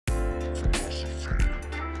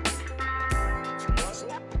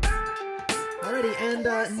Alrighty,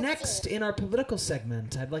 and next in our political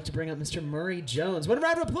segment, I'd like to bring up Mr. Murray Jones. One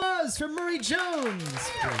round of applause for Murray Jones,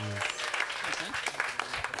 please.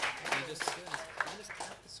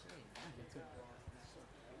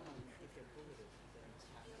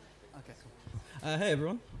 Hey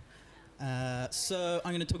everyone. So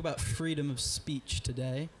I'm going to talk about freedom of speech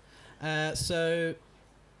today.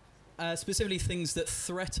 Specifically things that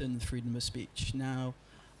threaten freedom of speech. Now,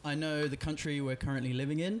 I know the country we're currently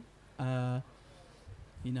living in,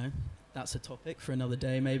 you know, that's a topic for another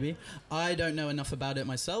day maybe. I don't know enough about it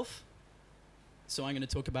myself, so I'm going to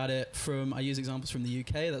talk about it I use examples from the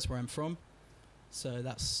UK, that's where I'm from. So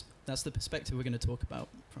that's the perspective we're going to talk about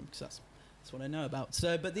from, because that's what I know about.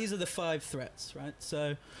 So, but these are the 5 threats, right?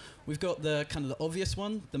 So we've got the kind of the obvious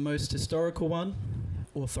one, the most historical one,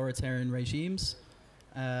 authoritarian regimes.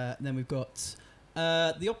 Then we've got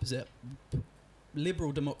the opposite,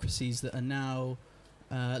 liberal democracies that are now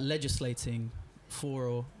legislating for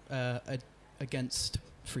or against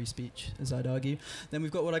free speech, as I'd argue. Then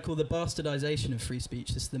we've got what I call the bastardization of free speech.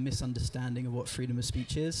 This is the misunderstanding of what freedom of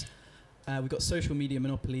speech is. We've got social media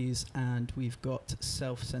monopolies, and we've got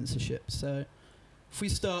self-censorship. So if we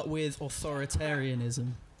start with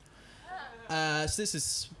authoritarianism. So this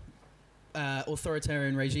is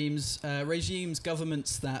authoritarian regimes.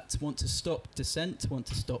 Governments that want to stop dissent, want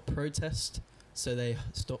to stop protest. So they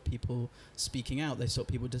stop people speaking out, they stop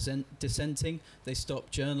people dissenting, they stop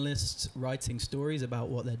journalists writing stories about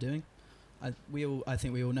what they're doing. I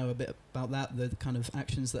think we all know a bit about that, the kind of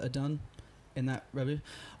actions that are done in that revolution.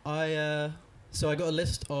 So I got a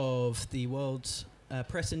list of the World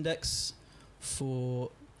Press Index for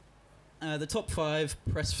the top 5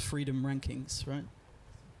 press freedom rankings, right?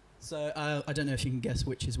 So I don't know if you can guess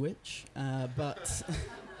which is which, but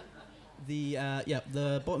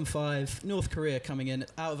the bottom 5, North Korea coming in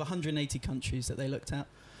out of 180 countries that they looked at.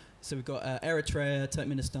 So we've got Eritrea,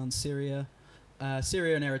 Turkmenistan, Syria.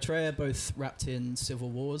 Syria and Eritrea both wrapped in civil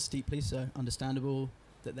wars deeply, so understandable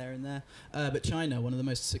that they're in there. But China, one of the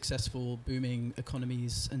most successful, booming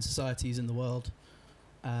economies and societies in the world,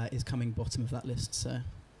 is coming bottom of that list, so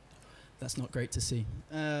that's not great to see.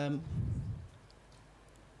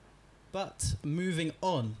 But moving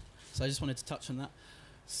on, so I just wanted to touch on that.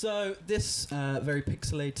 So this very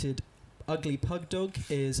pixelated, ugly pug dog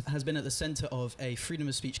has been at the centre of a freedom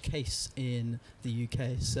of speech case in the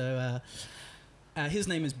UK. So his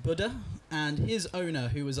name is Buddha, and his owner,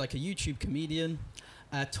 who was like a YouTube comedian,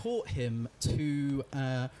 taught him to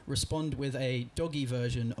respond with a doggy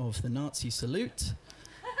version of the Nazi salute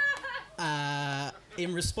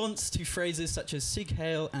in response to phrases such as Sieg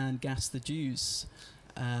Heil and Gas the Jews.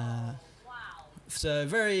 So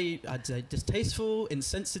very, I'd say, distasteful,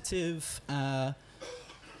 insensitive, but,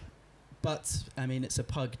 I mean, it's a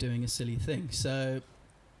pug doing a silly thing. So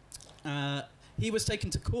he was taken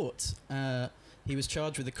to court. He was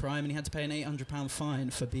charged with a crime, and he had to pay an £800 fine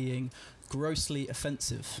for being grossly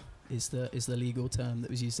offensive, is the legal term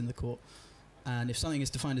that was used in the court. And if something is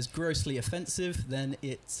defined as grossly offensive, then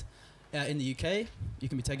it, in the UK, you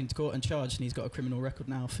can be taken to court and charged, and he's got a criminal record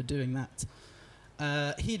now for doing that.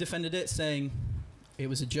 He defended it, saying it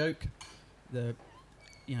was a joke. It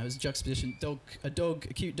was a juxtaposition. A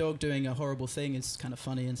cute dog doing a horrible thing is kind of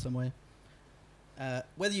funny in some way.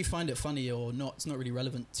 Whether you find it funny or not, it's not really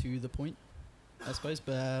relevant to the point, I suppose.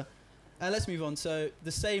 But let's move on. So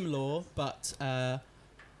the same law, but not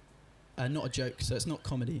a joke. So it's not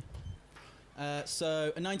comedy.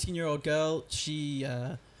 So a 19-year-old girl, she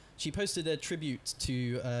posted a tribute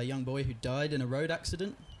to a young boy who died in a road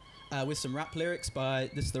accident. With some rap lyrics by,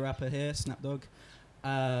 this is the rapper here, Snapdog.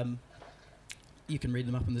 You can read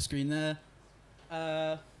them up on the screen there.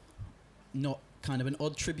 Not kind of an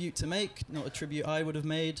odd tribute to make, not a tribute I would have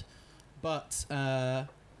made, but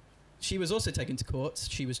she was also taken to court.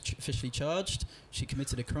 She was officially charged. She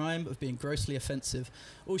committed a crime of being grossly offensive.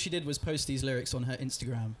 All she did was post these lyrics on her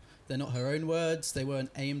Instagram. They're not her own words. They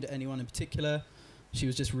weren't aimed at anyone in particular. She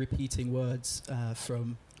was just repeating words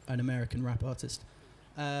from an American rap artist.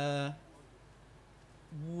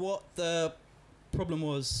 What the problem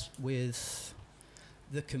was with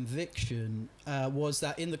the conviction was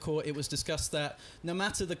that in the court it was discussed that no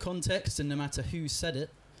matter the context and no matter who said it,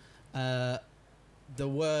 the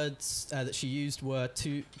words that she used were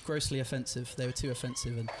too grossly offensive. They were too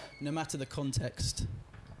offensive, and no matter the context,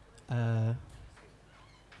 that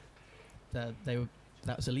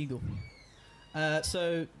was illegal.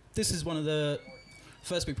 So this is one of the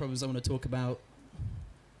first big problems I want to talk about.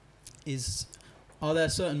 Are there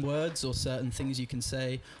certain words or certain things you can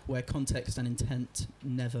say where context and intent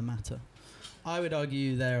never matter? I would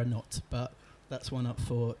argue there are not, but that's one up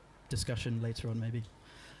for discussion later on maybe.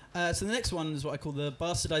 So the next one is what I call the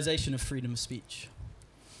bastardization of freedom of speech.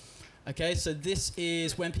 Okay, so this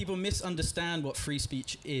is when people misunderstand what free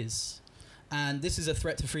speech is. And this is a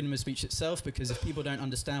threat to freedom of speech itself, because if people don't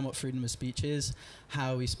understand what freedom of speech is,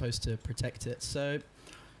 how are we supposed to protect it? So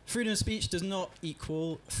freedom of speech does not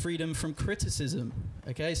equal freedom from criticism.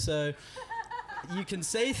 Okay, so you can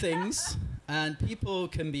say things and people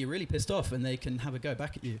can be really pissed off and they can have a go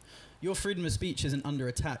back at you. Your freedom of speech isn't under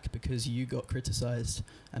attack because you got criticized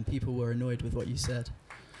and people were annoyed with what you said.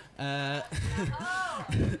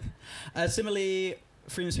 Similarly,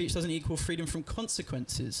 freedom of speech doesn't equal freedom from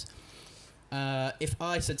consequences. If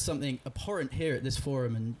I said something abhorrent here at this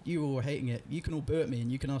forum and you all were hating it, you can all boo at me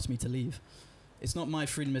and you can ask me to leave. It's not my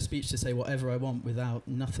freedom of speech to say whatever I want without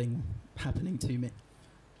nothing happening to me.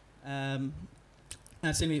 And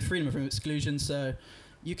similarly, freedom from exclusion. So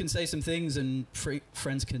you can say some things and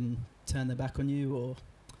friends can turn their back on you, or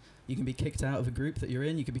you can be kicked out of a group that you're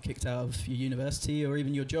in. You could be kicked out of your university or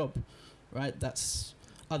even your job, right? That's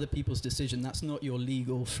other people's decision. That's not your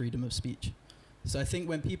legal freedom of speech. So I think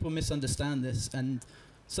when people misunderstand this, and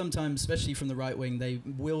sometimes, especially from the right wing, they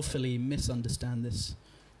willfully misunderstand this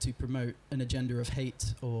to promote an agenda of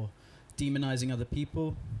hate or demonizing other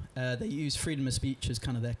people, they use freedom of speech as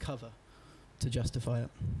kind of their cover to justify it.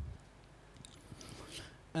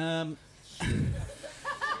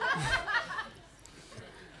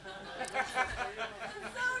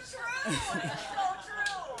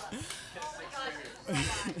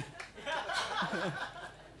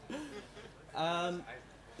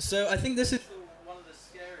 So I think this is one of the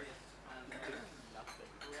scariest and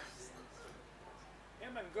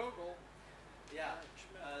him and Google. Yeah,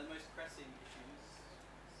 the most pressing issues.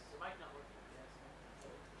 The mic not working.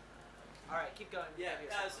 All right, keep going. Yeah,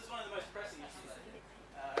 this is one of the most pressing issues, I think.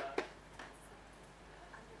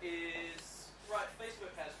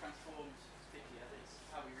 Facebook has transformed, particularly, I think,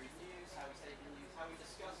 how we read news, how we take in news, how we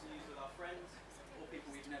discuss news with our friends, or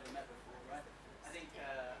people we've never met before, right? I think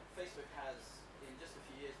Facebook has, in just a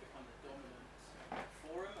few years, become the dominant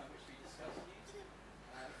forum on which we discuss news,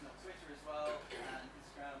 if not Twitter as well, and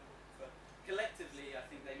Instagram. But collectively, I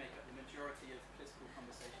think they make up the majority of political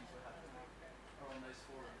conversations we're having are on those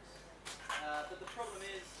forums. But the problem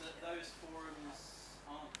is that those forums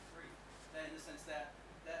aren't free. They're in the sense that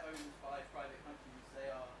they're owned by private companies. They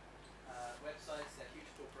are websites, they're huge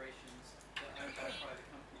corporations that are owned by private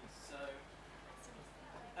companies. So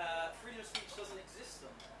freedom of speech doesn't exist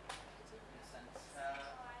on there, in a sense.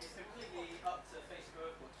 It's completely up to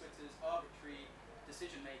Facebook or Twitter's arbitrary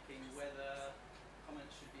decision-making whether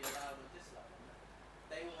comments should be allowed or disallowed on there.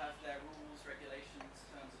 They will have their rules, regulations,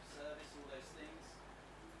 terms of service, all those things.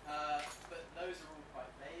 But those are all quite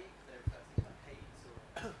vague. They refer to things like hate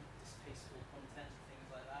or distasteful content, things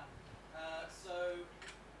like that. So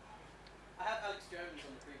I had Alex Jones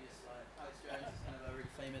on the previous slide. Alex Jones is kind of a really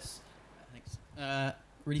famous,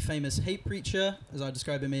 really famous hate preacher, as I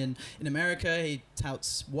describe him in America. He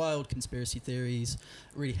touts wild conspiracy theories,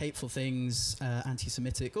 really hateful things,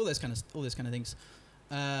 anti-Semitic, all those kind of things.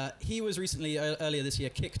 He was recently, earlier this year,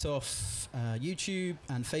 kicked off YouTube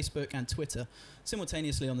and Facebook and Twitter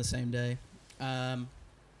simultaneously on the same day. And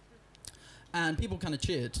people kind of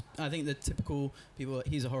cheered. I think the typical people,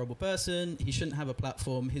 he's a horrible person, he shouldn't have a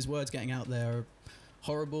platform, his words getting out there are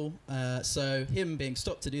horrible. So him being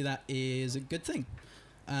stopped to do that is a good thing.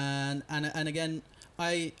 And again,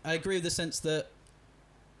 I agree with the sense that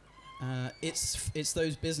it's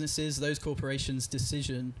those businesses, those corporations'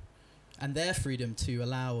 decision and their freedom to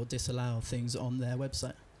allow or disallow things on their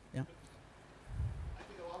website. Yeah. I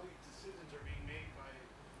think a lot of these decisions are being made by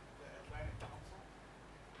the Atlantic Council,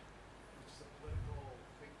 which is a political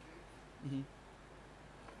think tank, Mm-hmm.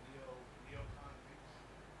 neocon things.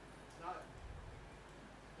 It's not.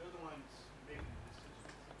 They're the ones making the decisions.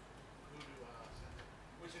 Who to censor,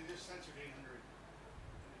 which they just censored 800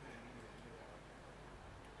 independent media. You know that,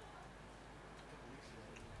 a couple weeks ago.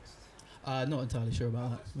 Not entirely sure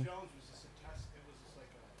about Alex that. Jones was just a test. It was just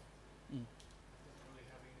like a. Doesn't really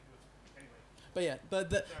have anything to do with. Anyway. But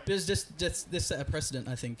yeah, there's just this set a precedent,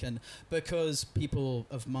 I think, and because people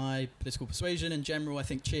of my political persuasion in general, I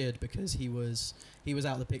think, cheered because he was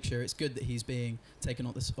out of the picture. It's good that he's being taken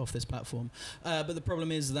off this platform. But the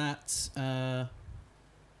problem is that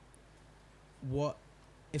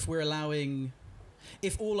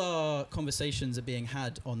if all our conversations are being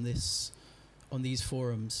had on these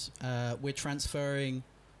forums, we're transferring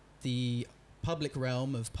the public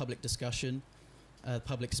realm of public discussion,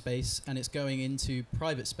 public space, and it's going into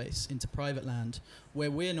private space, into private land,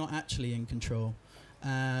 where we're not actually in control.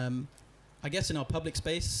 I guess in our public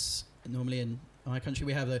space, normally in my country,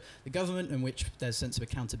 we have the government, in which there's a sense of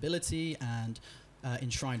accountability, and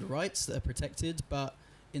enshrined rights that are protected, but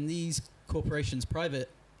in these corporations' private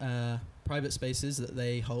spaces that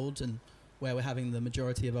they hold and where we're having the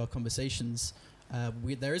majority of our conversations,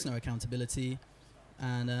 there is no accountability,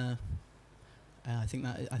 and I think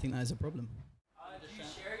that is a problem. Do you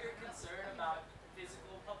share your concern about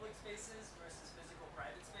physical public spaces versus physical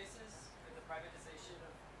private spaces? Could the privatization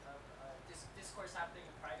of discourse happening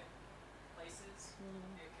in private places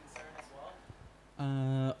be a concern as well?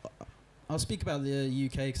 I'll speak about the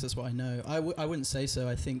UK because that's what I know. I wouldn't say so.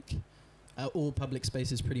 I think all public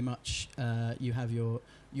spaces pretty much you have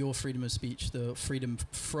your freedom of speech, the freedom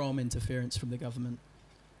from interference from the government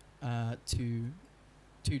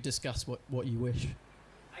to discuss what you wish.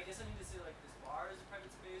 I guess I need to say like this bar is a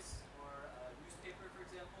private space, or a newspaper, for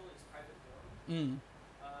example, is privately owned.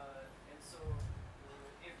 And so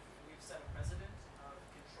if we've set a precedent of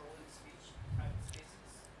controlling speech in private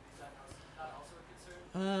spaces, is that not also a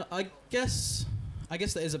concern? I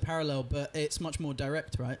guess there is a parallel, but it's much more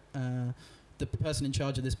direct, right? The person in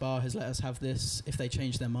charge of this bar has let us have this. If they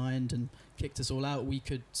changed their mind and kicked us all out, we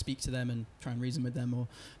could speak to them and try and reason with them.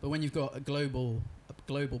 But when you've got a global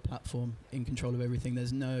platform in control of everything,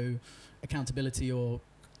 there's no accountability or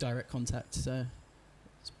direct contact. So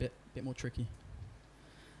it's a bit more tricky.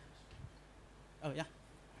 Oh yeah,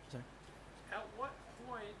 sorry. At what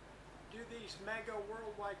point do these mega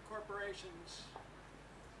worldwide corporations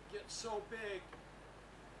get so big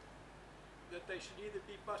that they should either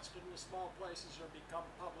be busted into small places or become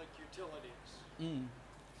public utilities?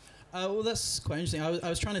 Well, that's quite interesting. I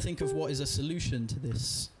was trying to think of what is a solution to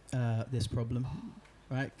this problem,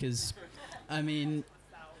 right? Because, I mean,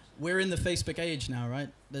 we're in the Facebook age now, right?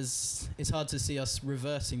 It's hard to see us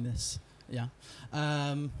reversing this. Yeah.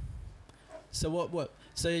 So what?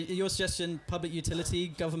 So your suggestion, public utility,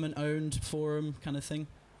 government-owned forum kind of thing?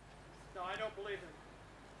 No, I don't believe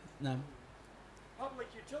in No. public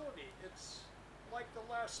utility. It's like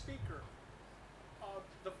the last speaker.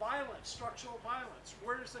 The violence, structural violence,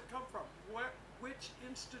 where does it come from? Which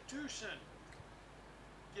institution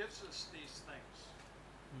gives us these things?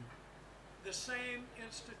 The same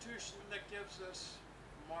institution that gives us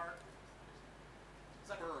Mark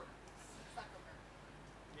Zuckerberg.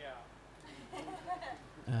 Yeah.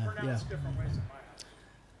 Pronounced different ways in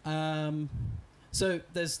my house. So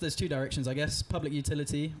there's two directions, I guess. Public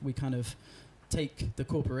utility, we kind of take the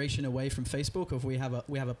corporation away from Facebook, or if we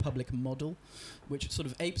have a public model which sort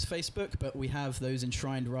of apes Facebook, but we have those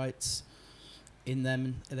enshrined rights in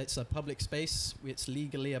them. It's a public space, it's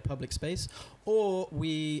legally a public space. Or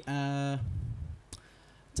we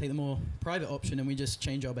take the more private option and we just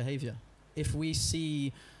change our behavior. If we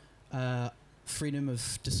see freedom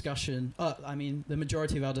of discussion, the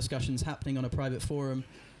majority of our discussions happening on a private forum,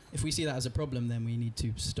 if we see that as a problem, then we need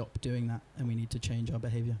to stop doing that and we need to change our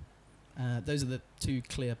behavior. Those are the two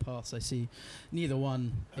clear paths I see. Neither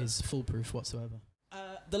one is foolproof whatsoever.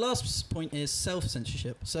 The last point is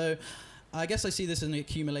self-censorship. So I guess I see this as an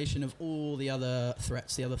accumulation of all the other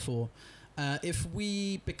threats, the other four. If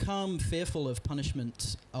we become fearful of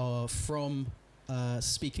punishment from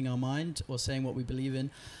speaking our mind or saying what we believe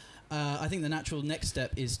in, I think the natural next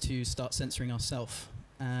step is to start censoring ourselves.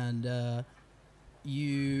 And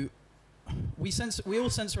we all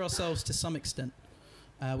censor ourselves to some extent.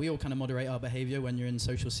 We all kind of moderate our behavior when you're in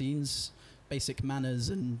social scenes. Basic manners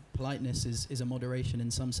and politeness is a moderation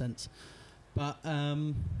in some sense. But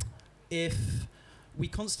if we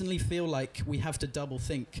constantly feel like we have to double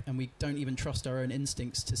think and we don't even trust our own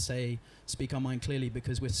instincts to speak our mind clearly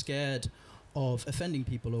because we're scared of offending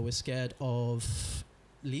people, or we're scared of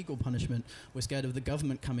legal punishment, we're scared of the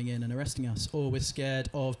government coming in and arresting us, or we're scared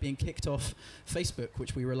of being kicked off Facebook,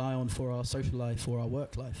 which we rely on for our social life or our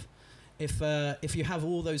work life. If you have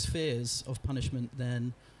all those fears of punishment,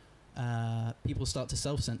 then people start to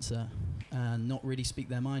self-censor and not really speak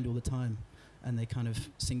their mind all the time, and they kind of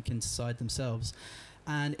sink inside themselves.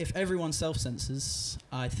 And if everyone self-censors,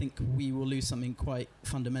 I think we will lose something quite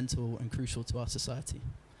fundamental and crucial to our society.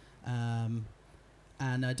 And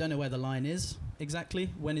I don't know where the line is exactly,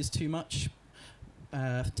 when is too much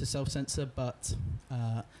to self-censor, but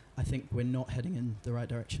I think we're not heading in the right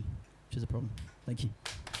direction, which is a problem. Thank you.